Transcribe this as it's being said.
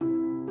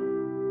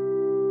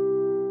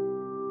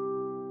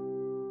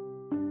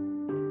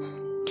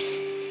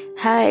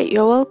Hi,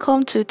 you're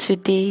welcome to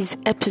today's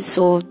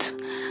episode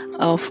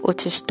of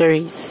Otis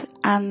Stories,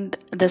 and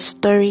the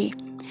story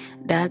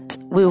that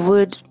we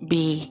would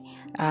be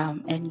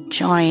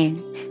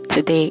enjoying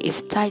today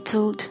is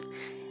titled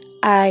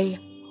I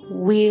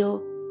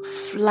Will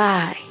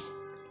Fly.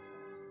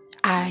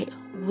 I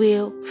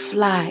Will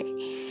Fly.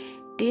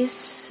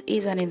 This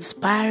is an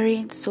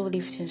inspiring,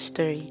 soul-lifting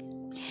story,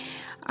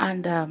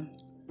 and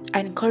I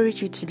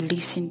encourage you to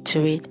listen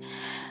to it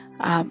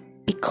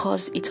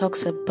because it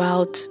talks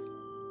about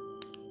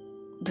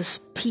the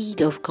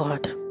speed of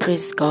God.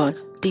 Praise God.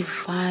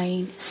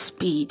 Divine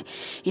speed.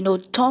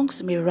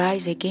 Tongues may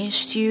rise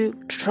against you,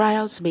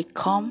 trials may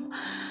come,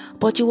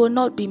 but you will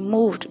not be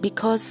moved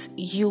because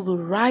you will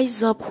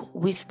rise up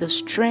with the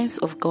strength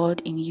of God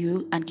in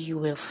you and you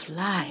will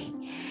fly.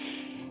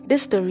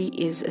 This story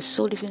is a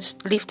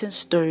soul-lifting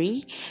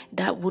story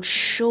that would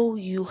show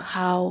you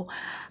how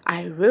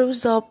I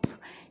rose up,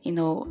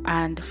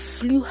 and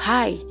flew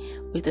high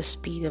with the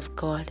speed of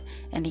God.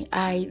 And the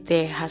I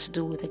there has to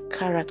do with the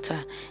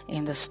character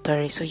in the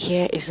story. So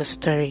here is the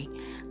story.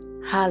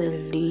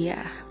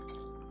 Hallelujah.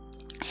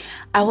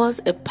 I was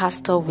a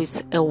pastor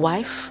with a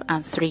wife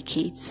and 3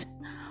 kids.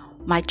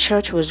 My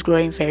church was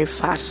growing very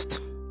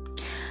fast.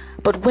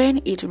 But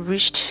when it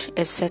reached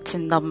a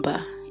certain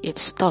number, it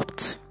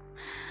stopped.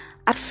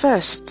 At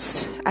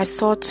first, I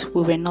thought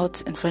we were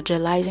not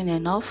evangelizing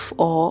enough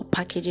or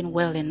packaging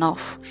well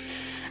enough.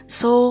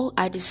 So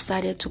I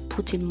decided to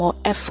put in more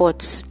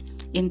efforts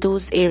in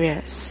those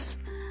areas.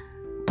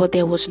 But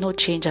there was no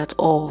change at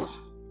all.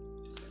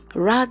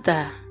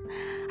 Rather,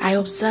 I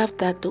observed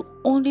that the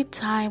only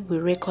time we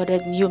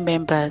recorded new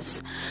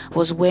members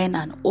was when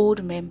an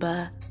old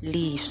member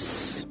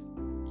leaves.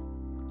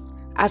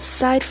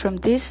 Aside from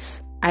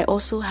this, I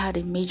also had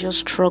a major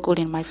struggle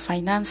in my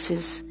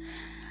finances.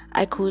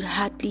 I could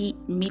hardly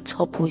meet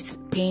up with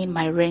paying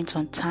my rent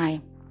on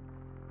time.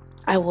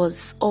 I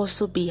was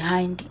also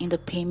behind in the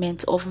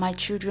payment of my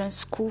children's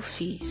school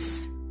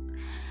fees.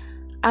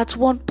 At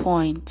one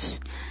point,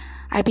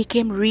 I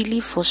became really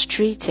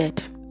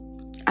frustrated.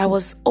 I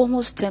was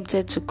almost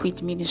tempted to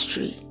quit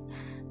ministry,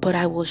 but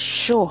I was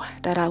sure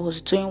that I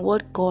was doing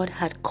what God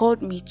had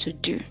called me to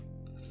do.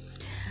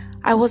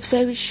 I was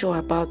very sure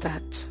about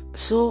that.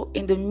 So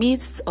in the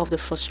midst of the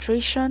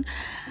frustration,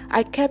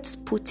 I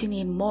kept putting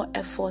in more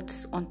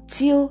efforts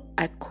until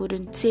I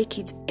couldn't take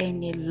it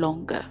any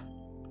longer.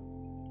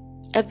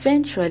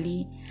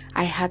 Eventually,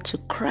 I had to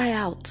cry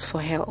out for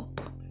help.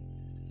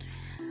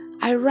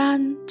 I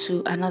ran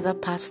to another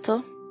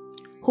pastor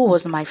who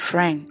was my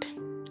friend.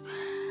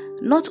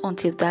 Not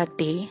until that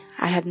day,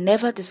 I had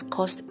never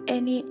discussed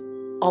any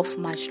of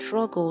my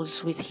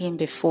struggles with him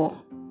before.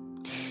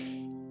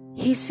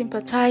 He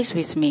sympathized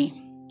with me.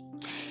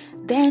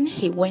 Then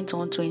he went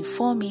on to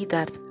inform me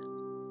that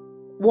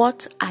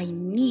what I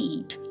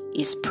need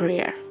is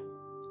prayer.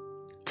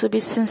 To be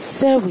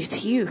sincere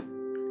with you,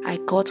 I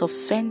got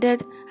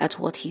offended at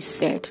what he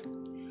said.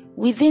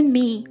 Within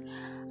me,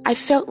 I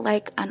felt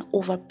like an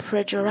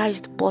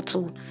overpressurized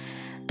bottle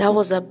that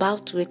was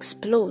about to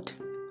explode.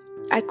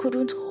 I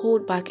couldn't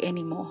hold back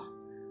anymore,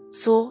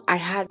 so I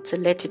had to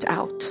let it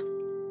out.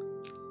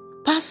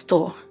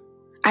 Pastor,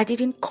 I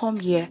didn't come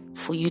here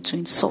for you to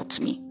insult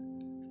me.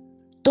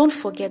 Don't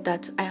forget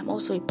that I am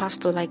also a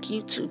pastor like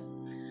you too.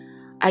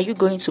 Are you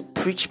going to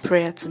preach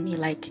prayer to me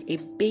like a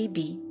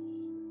baby?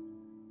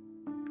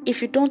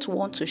 If you don't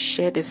want to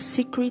share the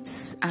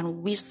secrets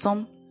and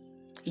wisdom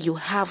you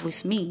have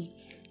with me,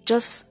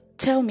 just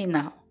tell me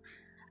now,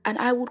 and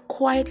I would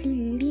quietly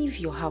leave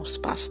your house,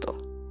 Pastor.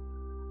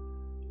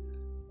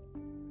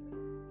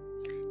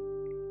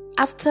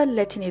 After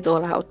letting it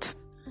all out,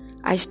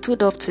 I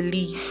stood up to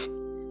leave,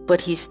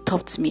 but he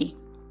stopped me.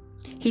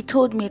 He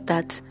told me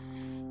that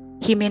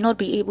he may not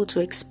be able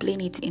to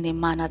explain it in a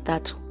manner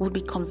that would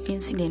be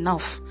convincing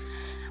enough,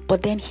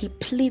 but then he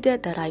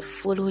pleaded that I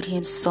followed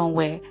him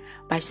somewhere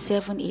by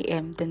 7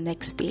 a.m. the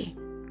next day,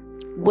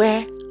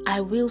 where I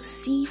will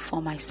see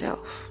for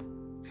myself.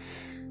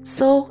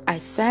 So I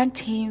thanked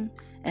him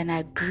and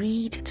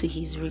agreed to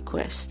his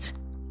request.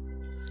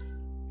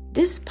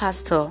 This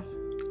pastor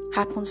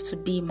happens to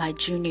be my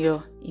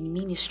junior in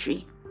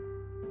ministry.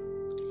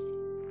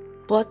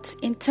 But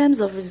in terms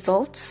of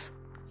results,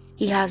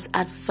 he has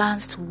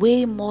advanced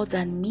way more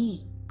than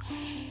me.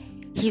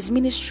 His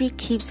ministry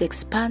keeps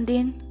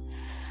expanding,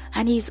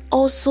 and he is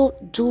also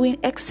doing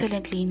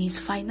excellently in his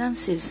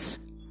finances.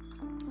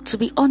 To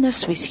be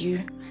honest with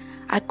you,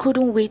 I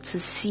couldn't wait to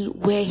see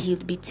where he'll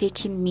be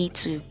taking me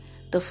to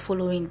the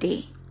following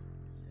day.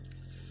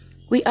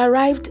 We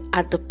arrived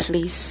at the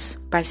place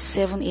by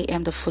 7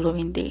 a.m. the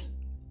following day,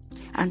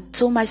 and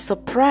to my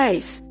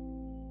surprise,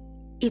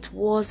 it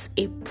was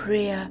a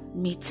prayer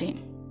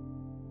meeting.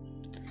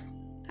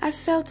 I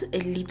felt a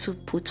little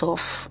put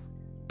off,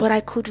 but I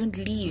couldn't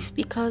leave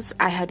because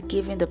I had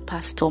given the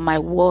pastor my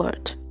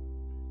word.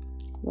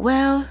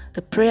 Well,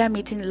 the prayer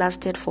meeting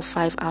lasted for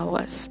 5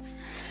 hours,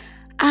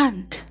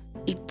 and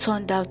it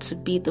turned out to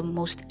be the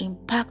most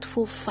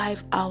impactful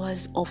 5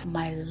 hours of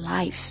my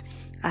life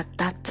at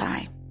that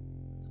time.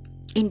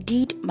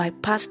 Indeed, my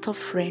pastor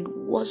friend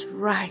was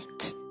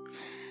right.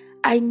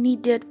 I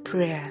needed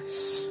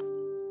prayers.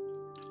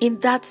 In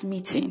that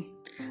meeting,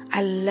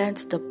 I learned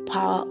the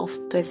power of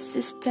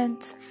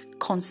persistent,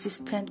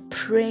 consistent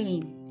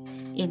praying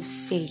in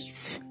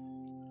faith.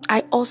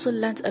 I also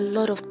learned a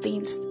lot of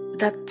things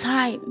that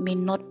time may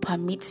not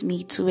permit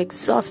me to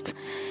exhaust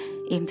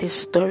in this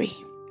story.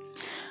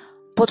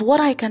 But what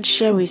I can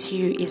share with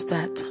you is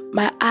that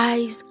my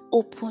eyes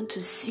opened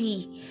to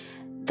see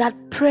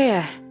that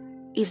prayer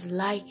is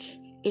like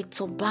a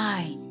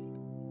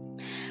turbine,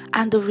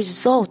 and the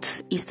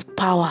result is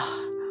power,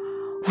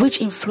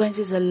 which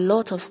influences a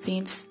lot of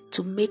things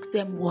to make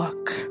them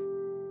work.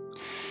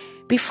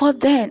 Before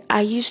then,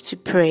 I used to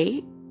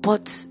pray,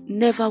 but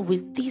never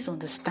with this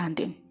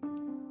understanding.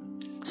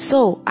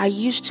 So I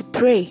used to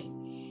pray,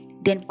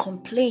 then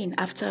complain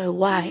after a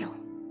while.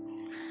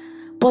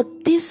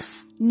 But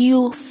this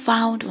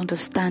new-found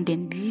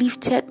understanding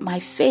lifted my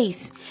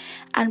faith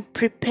and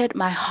prepared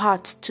my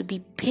heart to be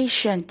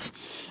patient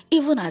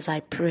even as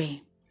I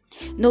pray,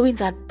 knowing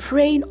that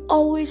praying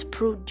always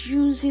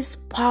produces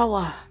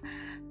power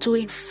to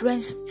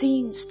influence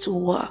things to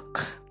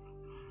work.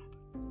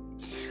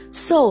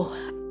 So,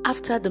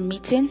 after the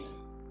meeting,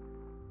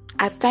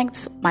 I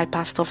thanked my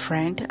pastor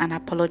friend and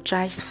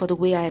apologized for the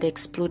way I had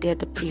exploded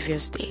the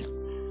previous day.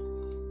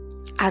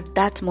 At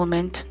that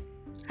moment,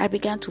 I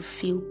began to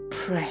feel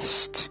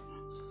pressed.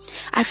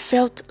 I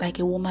felt like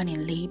a woman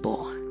in labor.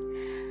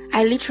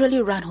 I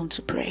literally ran home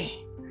to pray.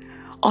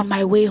 On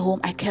my way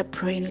home, I kept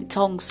praying in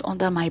tongues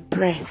under my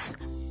breath.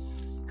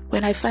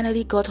 When I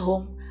finally got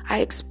home, I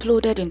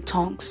exploded in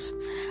tongues.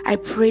 I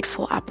prayed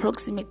for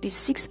approximately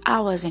 6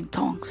 hours in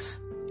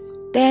tongues.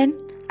 Then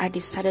I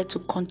decided to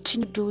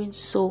continue doing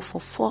so for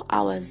 4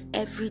 hours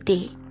every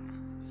day.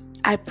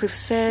 I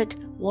preferred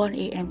 1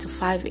 a.m. to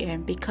 5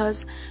 a.m.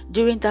 because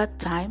during that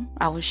time,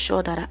 I was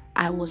sure that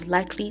I was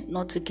likely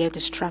not to get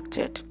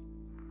distracted.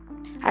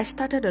 I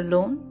started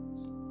alone.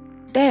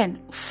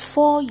 Then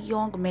 4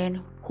 young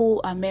men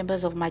who are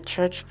members of my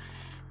church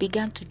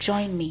began to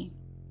join me.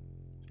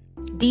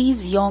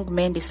 These young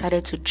men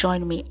decided to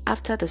join me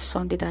after the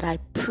Sunday that I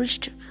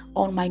preached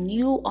on my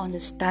new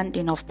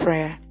understanding of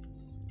prayer.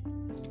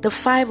 The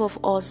 5 of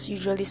us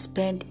usually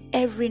spend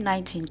every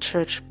night in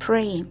church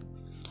praying.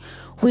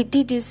 We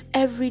did this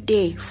every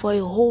day for a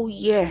whole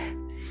year,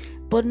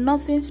 but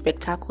nothing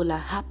spectacular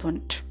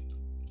happened.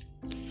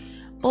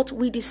 But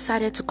we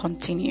decided to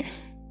continue.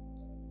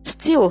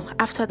 Still,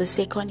 after the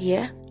second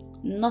year,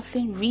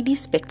 nothing really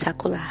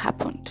spectacular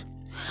happened.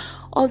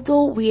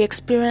 Although we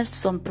experienced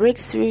some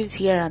breakthroughs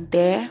here and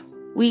there,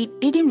 we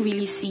didn't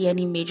really see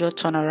any major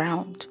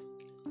turnaround.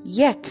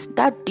 Yet,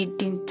 that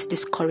didn't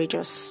discourage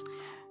us.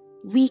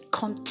 We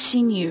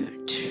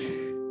continued.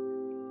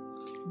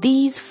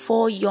 These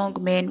 4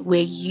 young men were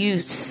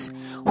youths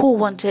who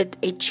wanted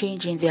a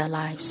change in their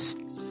lives.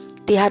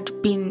 They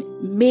had been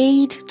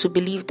made to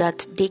believe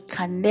that they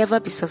can never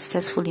be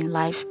successful in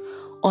life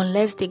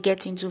unless they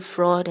get into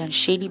fraud and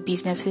shady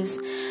businesses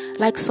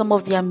like some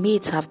of their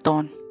mates have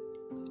done.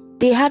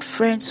 They had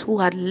friends who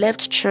had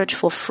left church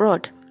for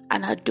fraud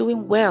and are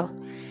doing well.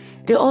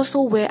 They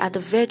also were at the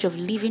verge of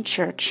leaving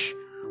church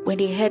when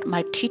they heard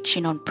my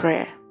teaching on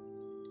prayer.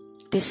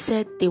 They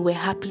said they were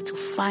happy to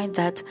find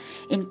that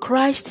in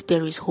Christ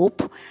there is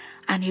hope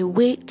and a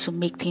way to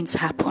make things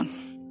happen.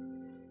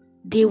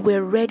 They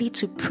were ready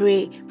to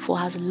pray for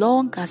as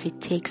long as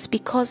it takes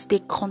because they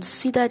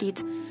considered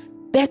it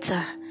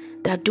better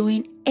than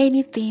doing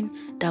anything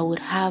that would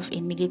have a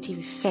negative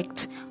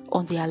effect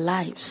on their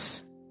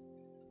lives.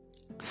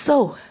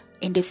 So,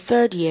 in the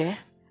 3rd year,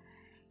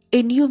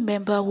 a new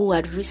member who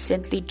had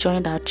recently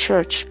joined our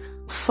church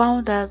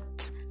found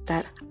out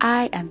that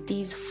I and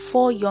these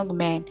 4 young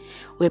men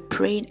were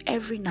praying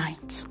every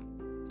night.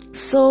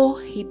 So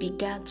he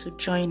began to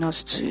join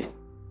us too.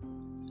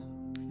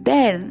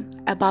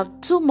 Then,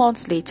 about 2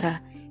 months later,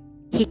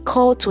 he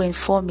called to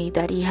inform me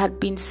that he had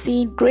been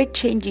seeing great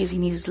changes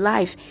in his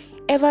life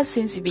ever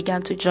since he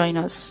began to join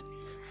us.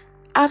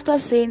 After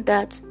saying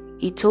that,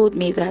 he told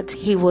me that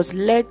he was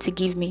led to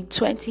give me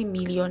 20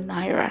 million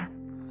naira.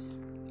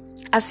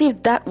 As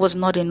if that was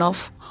not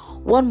enough,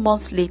 1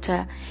 month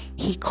later,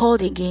 he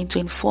called again to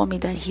inform me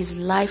that his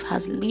life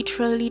has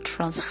literally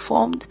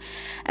transformed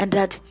and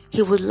that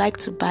he would like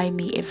to buy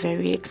me a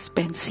very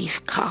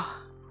expensive car.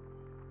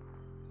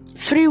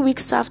 3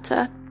 weeks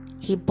after,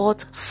 he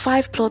bought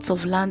 5 plots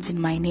of land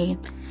in my name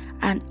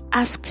and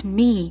asked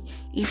me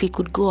if he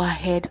could go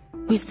ahead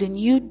with the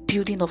new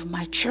building of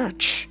my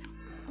church.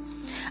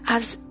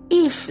 As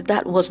if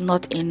that was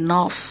not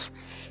enough,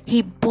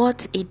 he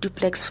bought a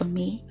duplex for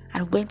me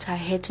and went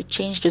ahead to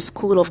change the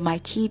school of my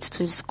kids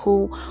to a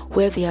school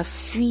where their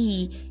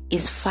fee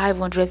is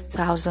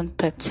 500,000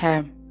 per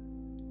term.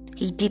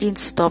 He didn't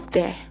stop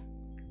there.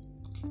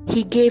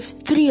 He gave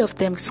 3 of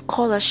them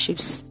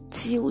scholarships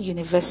till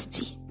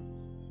university.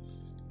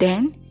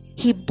 Then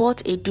he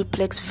bought a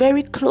duplex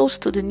very close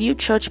to the new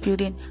church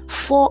building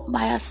for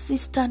my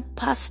assistant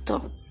pastor.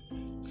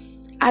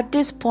 At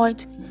this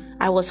point,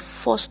 I was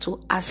forced to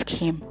ask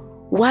him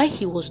why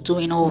he was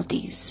doing all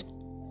this.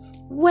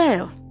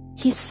 Well,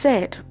 he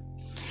said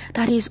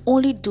that he's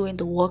only doing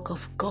the work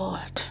of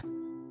God.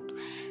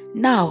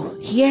 Now,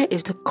 here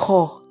is the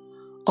core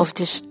of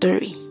this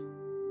story.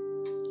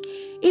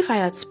 If I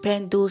had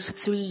spent those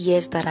 3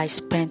 years that I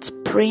spent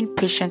praying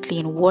patiently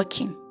and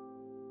working,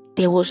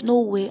 there was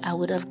no way I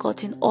would have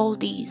gotten all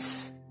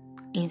these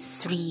in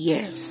 3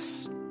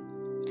 years.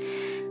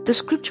 The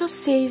scripture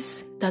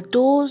says that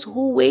those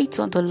who wait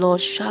on the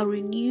Lord shall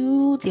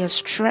renew their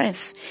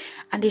strength,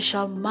 and they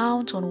shall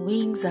mount on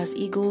wings as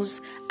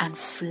eagles and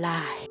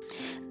fly.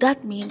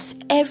 That means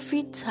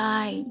every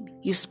time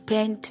you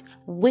spend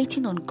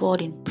waiting on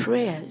God in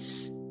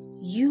prayers,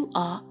 you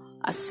are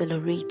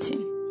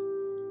accelerating.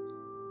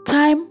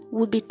 Time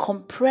would be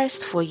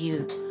compressed for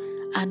you,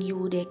 and you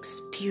would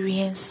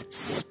experience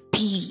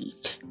speed.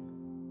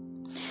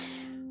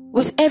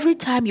 With every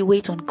time you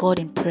wait on God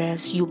in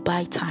prayers, you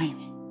buy time.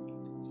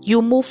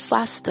 You move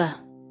faster.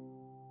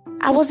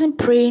 I wasn't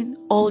praying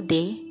all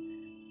day,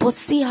 but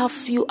see how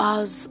few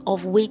hours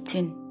of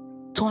waiting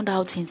turned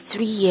out in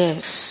 3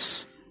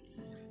 years.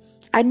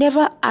 I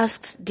never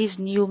asked this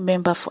new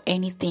member for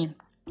anything.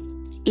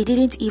 It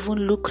didn't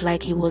even look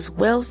like he was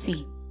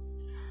wealthy.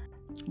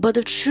 But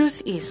the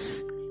truth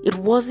is, it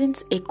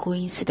wasn't a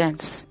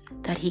coincidence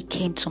that he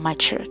came to my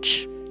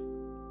church.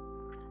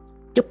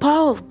 The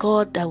power of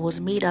God that was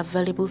made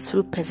available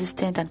through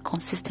persistent and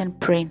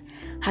consistent praying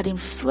had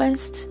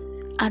influenced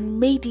and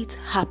made it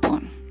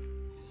happen.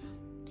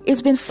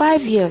 It's been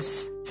 5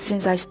 years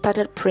since I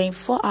started praying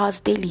 4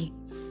 hours daily,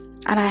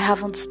 and I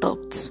haven't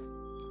stopped.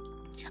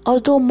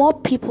 Although more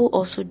people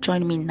also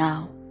join me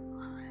now,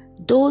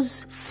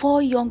 those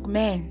 4 young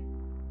men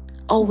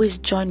always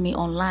join me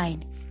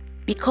online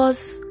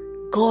because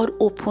God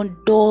opened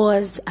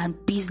doors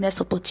and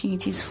business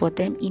opportunities for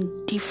them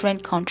in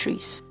different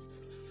countries.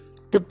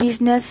 The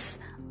business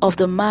of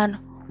the man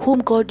whom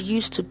God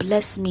used to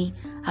bless me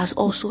has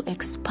also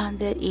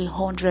expanded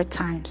 100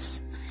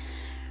 times.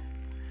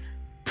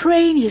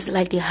 Praying is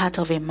like the heart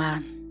of a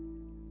man.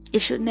 It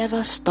should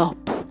never stop.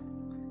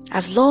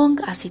 As long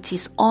as it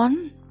is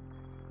on,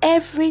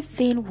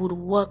 everything would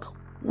work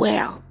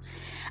well.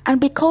 And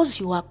because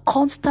you are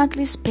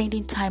constantly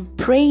spending time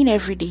praying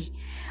every day,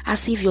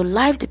 as if your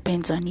life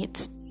depends on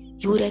it,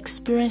 you would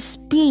experience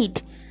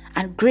speed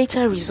and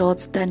greater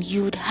results than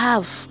you would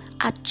have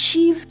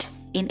achieved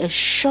in a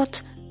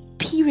short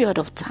period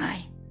of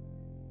time.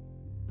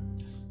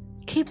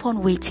 Keep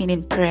on waiting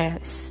in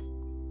prayers,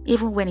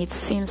 even when it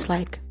seems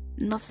like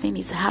nothing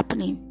is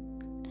happening.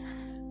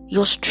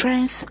 Your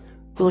strength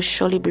will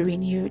surely be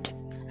renewed,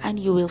 and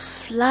you will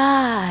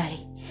fly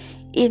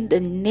in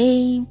the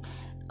name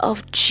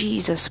of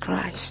Jesus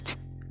Christ.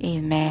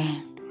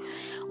 Amen.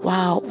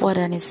 Wow, what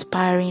an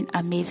inspiring,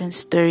 amazing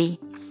story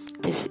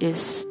this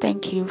is.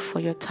 Thank you for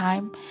your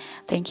time.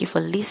 Thank you for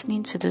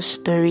listening to the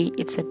story.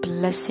 It's a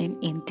blessing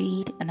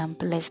indeed, and I'm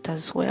blessed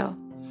as well.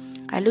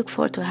 I look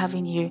forward to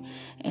having you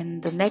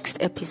in the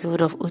next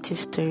episode of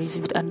Otis Stories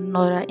with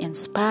another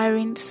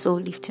inspiring,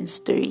 soul-lifting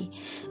story.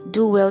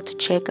 Do well to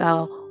check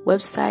our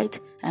website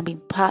and be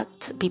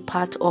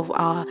part of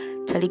our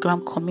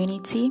Telegram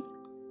community,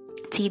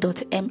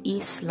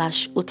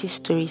 t.me/Otis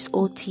Stories,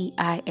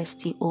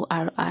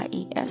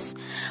 OTISTORIES.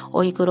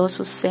 Or you could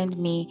also send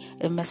me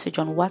a message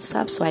on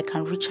WhatsApp so I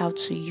can reach out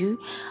to you,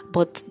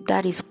 but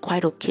that is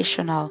quite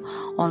occasional,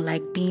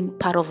 unlike being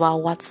part of our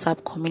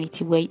WhatsApp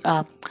community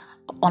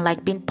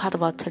unlike being part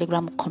of our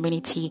Telegram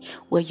community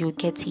where you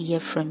get to hear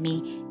from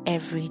me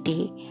every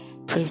day.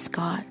 Praise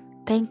God.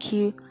 Thank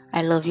you.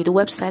 I love you. The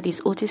website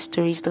is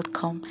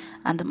otisstories.com,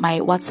 and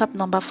my WhatsApp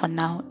number for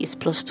now is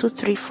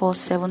 +234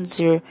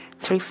 70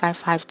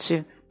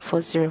 3552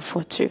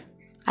 4042.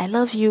 I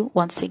love you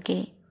once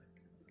again,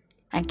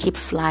 and keep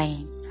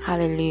flying.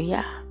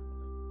 Hallelujah.